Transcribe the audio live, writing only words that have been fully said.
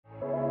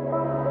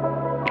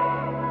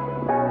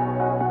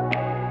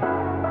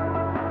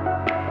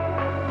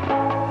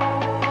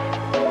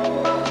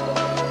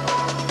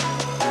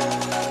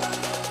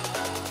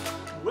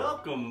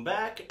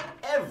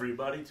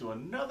everybody, to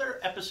another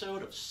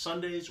episode of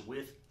Sundays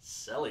with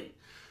Sully.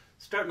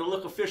 Starting to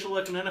look official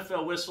like an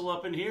NFL whistle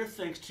up in here,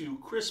 thanks to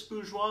Chris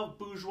Bourgeois,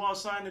 Bourgeois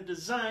Sign and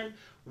Design.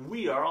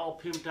 We are all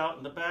pimped out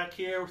in the back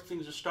here.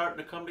 Things are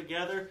starting to come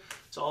together.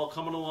 It's all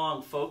coming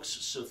along, folks.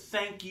 So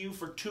thank you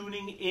for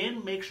tuning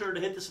in. Make sure to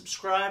hit the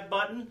subscribe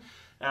button.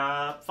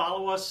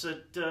 Follow us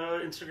at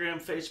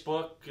Instagram,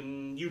 Facebook,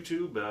 and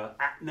YouTube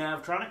at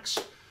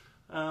Navtronics.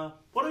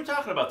 What are we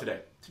talking about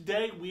today?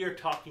 Today we are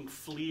talking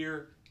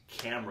FLIR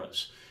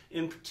cameras.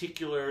 In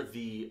particular,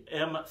 the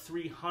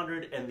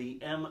M300 and the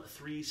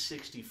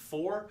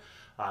M364.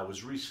 I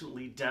was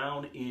recently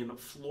down in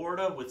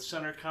Florida with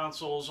center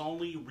consoles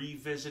only,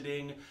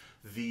 revisiting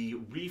the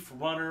Reef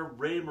Runner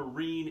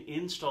Raymarine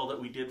install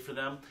that we did for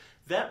them.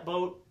 That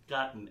boat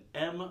got an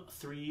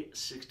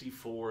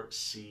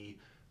M364C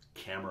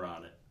camera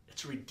on it.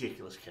 It's a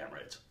ridiculous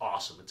camera. It's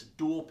awesome. It's a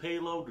dual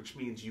payload, which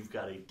means you've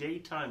got a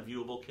daytime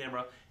viewable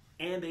camera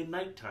and a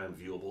nighttime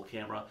viewable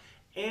camera,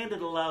 and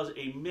it allows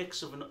a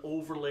mix of an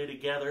overlay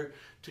together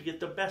to get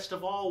the best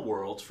of all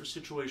worlds for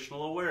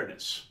situational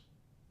awareness.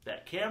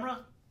 That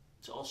camera,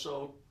 it's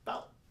also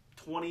about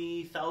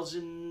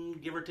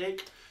 $20,000, give or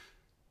take.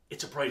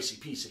 It's a pricey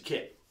piece of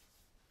kit.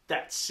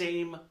 That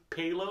same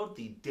payload,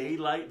 the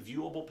daylight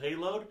viewable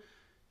payload,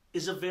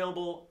 is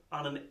available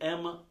on an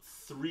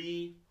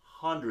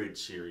M300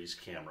 series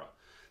camera.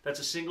 That's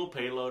a single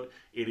payload.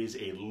 It is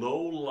a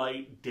low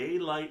light,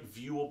 daylight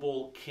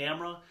viewable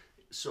camera.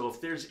 So if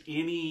there's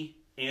any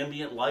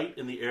ambient light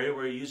in the area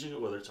where you're using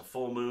it, whether it's a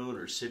full moon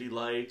or city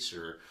lights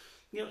or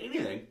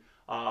anything,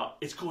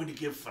 it's going to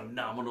give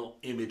phenomenal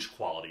image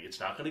quality. It's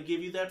not going to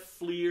give you that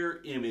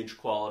FLIR image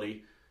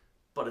quality,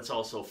 but it's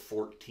also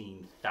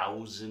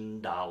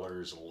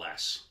 $14,000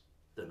 less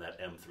than that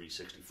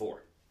M364.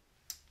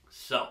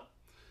 So,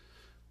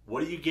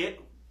 what do you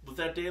get with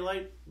that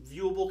daylight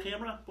viewable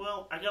camera?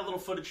 Well, I got a little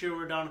footage here when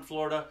we're down in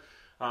Florida.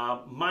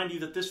 Mind you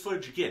that this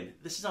footage, again,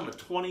 this is on a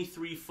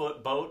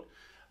 23-foot boat,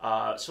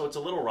 so it's a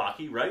little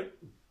rocky, right?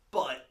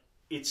 But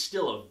it's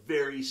still a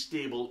very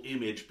stable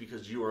image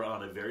because you are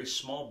on a very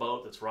small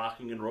boat that's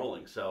rocking and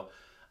rolling. So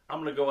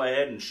I'm going to go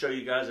ahead and show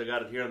you guys. I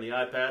got it here on the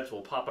iPad, so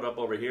we'll pop it up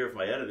over here if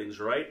my editing's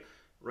right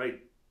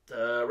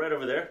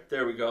over there.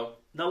 There we go.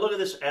 Now look at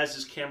this as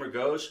this camera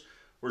goes.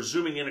 We're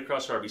zooming in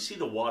across our, you see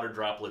the water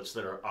droplets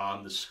that are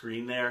on the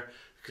screen there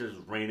because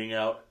it's raining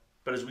out.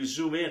 But as we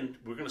zoom in,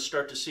 we're going to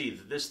start to see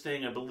that this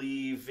thing, I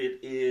believe it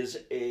is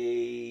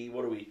a,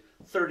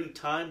 30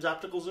 times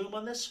optical zoom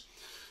on this.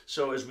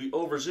 So as we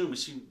over zoom, we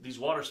see these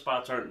water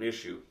spots aren't an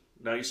issue.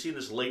 Now you see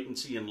this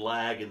latency and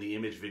lag in the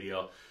image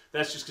video.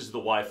 That's just because of the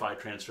Wi-Fi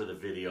transfer of the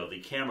video. The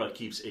camera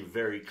keeps a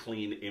very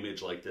clean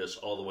image like this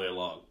all the way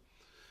along.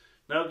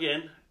 Now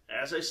again,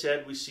 as I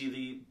said, we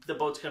see the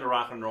boat's kind of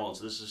rocking and rolling,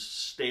 so this is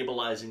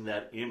stabilizing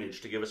that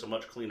image to give us a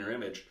much cleaner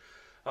image.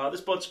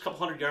 This boat's a couple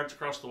hundred yards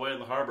across the way in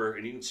the harbor,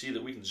 and you can see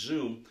that we can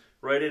zoom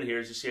right in here.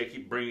 As you see, I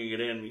keep bringing it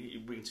in.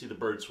 We can see the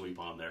bird sweep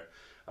on there.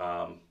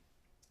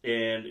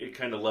 And it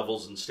kind of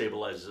levels and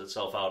stabilizes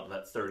itself out in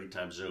that 30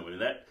 times zoom.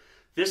 And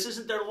this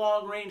isn't their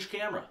long-range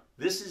camera.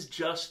 This is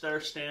just their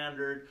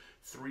standard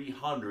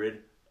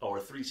 300 or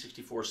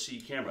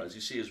 364C camera. As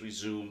you see, as we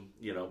zoom,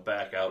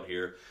 back out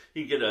here,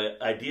 you get an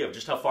idea of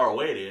just how far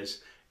away it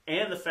is,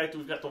 and the fact that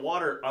we've got the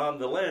water on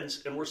the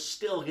lens, and we're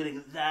still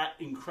getting that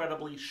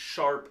incredibly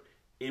sharp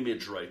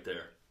image right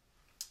there.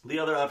 The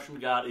other option we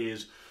got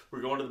is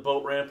we're going to the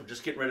boat ramp. We're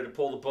just getting ready to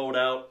pull the boat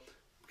out.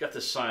 We've got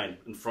this sign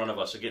in front of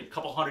us. Again, a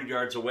couple hundred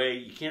yards away.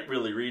 You can't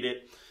really read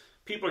it.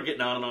 People are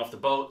getting on and off the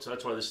boat, so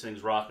that's why this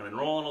thing's rocking and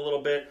rolling a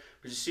little bit.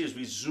 But you see, as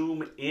we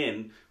zoom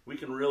in, we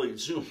can really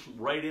zoom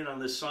right in on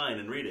this sign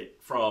and read it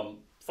from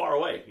far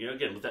away.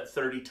 Again, with that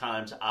 30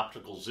 times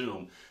optical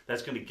zoom,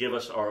 that's going to give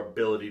us our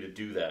ability to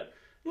do that.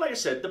 Like I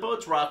said, the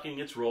boat's rocking,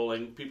 it's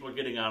rolling. People are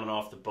getting on and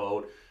off the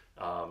boat.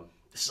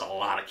 This is a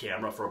lot of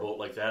camera for a boat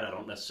like that. I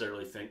don't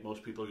necessarily think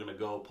most people are going to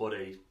go put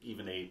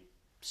even a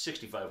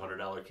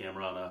 $6,500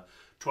 camera on a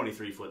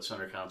 23-foot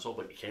center console,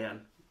 but you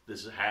can.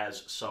 This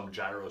has some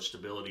gyro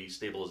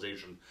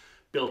stabilization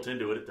built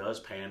into it. It does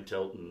pan,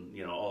 tilt,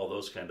 and all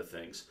those kind of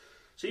things.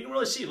 So you can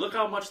really see, look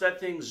how much that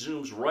thing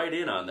zooms right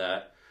in on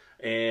that.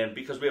 And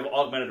because we have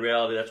augmented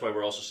reality, that's why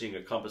we're also seeing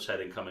a compass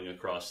heading coming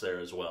across there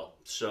as well.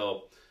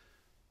 So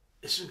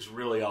this thing's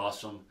really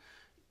awesome.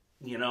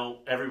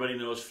 Everybody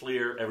knows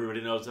FLIR.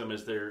 Everybody knows them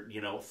as their,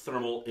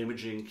 thermal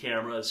imaging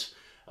cameras.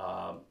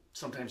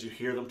 Sometimes you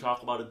hear them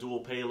talk about a dual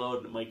payload,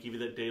 and it might give you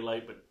that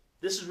daylight, but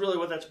this is really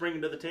what that's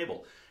bringing to the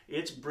table.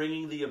 It's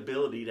bringing the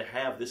ability to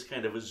have this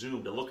kind of a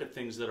zoom, to look at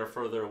things that are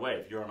further away.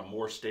 If you're on a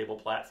more stable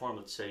platform,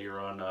 let's say you're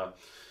on a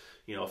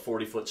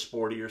 40-foot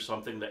sporty or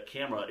something, that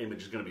camera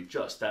image is going to be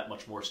just that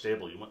much more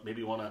stable. You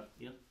maybe want to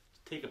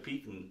take a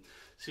peek and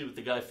see what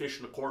the guy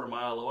fishing a quarter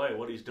mile away,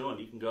 what he's doing.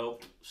 You can go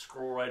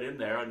scroll right in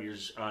there on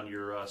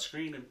your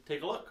screen and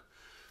take a look.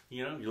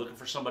 You're looking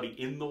for somebody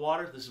in the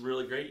water. This is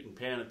really great. You can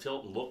pan and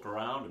tilt and look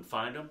around and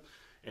find them.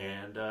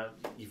 And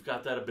you've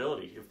got that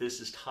ability. If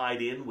this is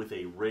tied in with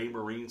a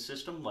Raymarine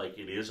system like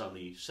it is on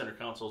the center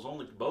consoles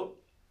only boat,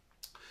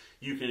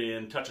 you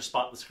can touch a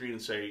spot on the screen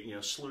and say, you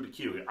know, slew to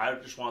Q. I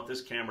just want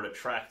this camera to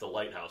track the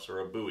lighthouse or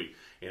a buoy,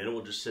 and it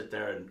will just sit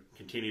there and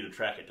continue to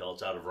track it till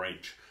it's out of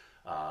range,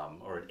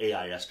 or an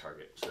AIS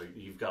target. So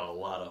you've got a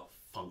lot of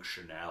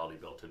functionality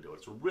built into it.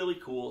 It's really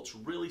cool. It's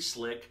really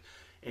slick.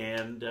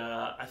 And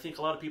I think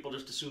a lot of people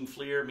just assume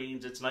FLIR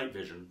means it's night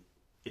vision.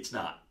 It's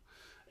not.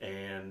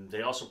 And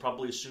they also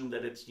probably assume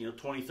that it's, you know,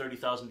 $20,000,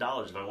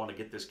 $30,000 if I want to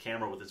get this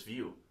camera with its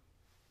view.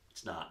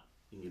 It's not.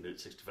 You can get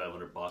it at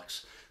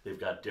 $6,500. They've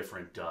got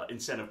different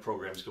incentive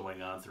programs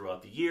going on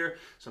throughout the year.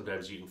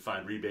 Sometimes you can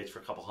find rebates for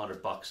a couple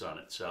 $100 on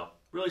it. So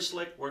really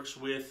slick. Works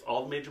with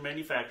all the major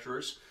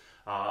manufacturers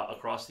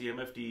across the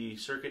MFD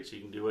circuit. So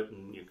you can do it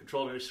and you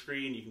control your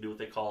screen. You can do what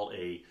they call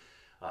a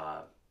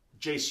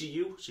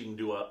JCU, so you can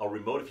do a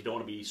remote. If you don't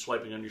want to be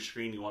swiping on your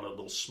screen, you want a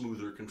little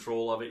smoother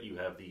control of it, you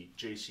have the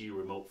JCU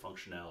remote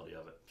functionality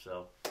of it.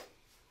 So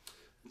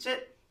that's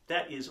it.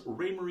 That is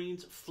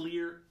Raymarine's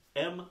FLIR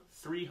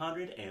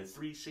M300 and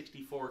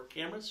 364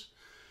 cameras.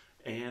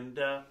 And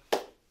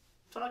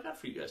that's all I got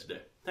for you guys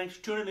today. Thanks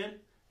for tuning in.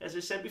 As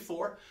I said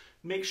before,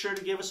 make sure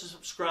to give us a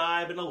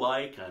subscribe and a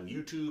like on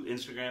YouTube,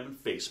 Instagram, and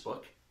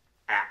Facebook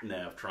at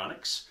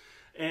Navtronics.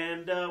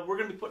 And we're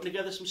going to be putting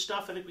together some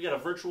stuff. I think we got a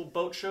virtual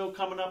boat show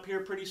coming up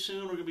here pretty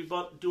soon. We're going to be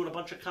doing a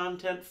bunch of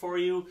content for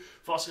you.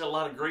 We've also got a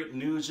lot of great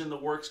news in the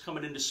works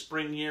coming into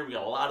spring here. We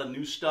got a lot of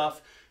new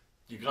stuff.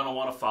 You're going to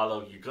want to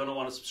follow. You're going to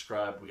want to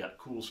subscribe. We got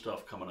cool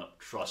stuff coming up.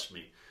 Trust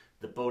me.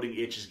 The boating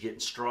itch is getting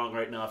strong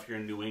right now if you're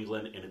in New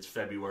England and it's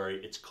February.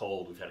 It's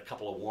cold. We've had a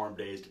couple of warm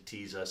days to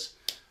tease us.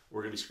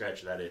 We're going to be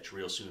scratching that itch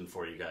real soon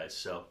for you guys.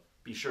 So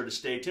be sure to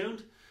stay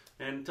tuned.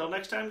 And until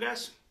next time,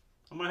 guys,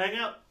 I'm going to hang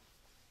out.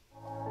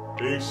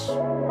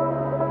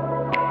 Peace.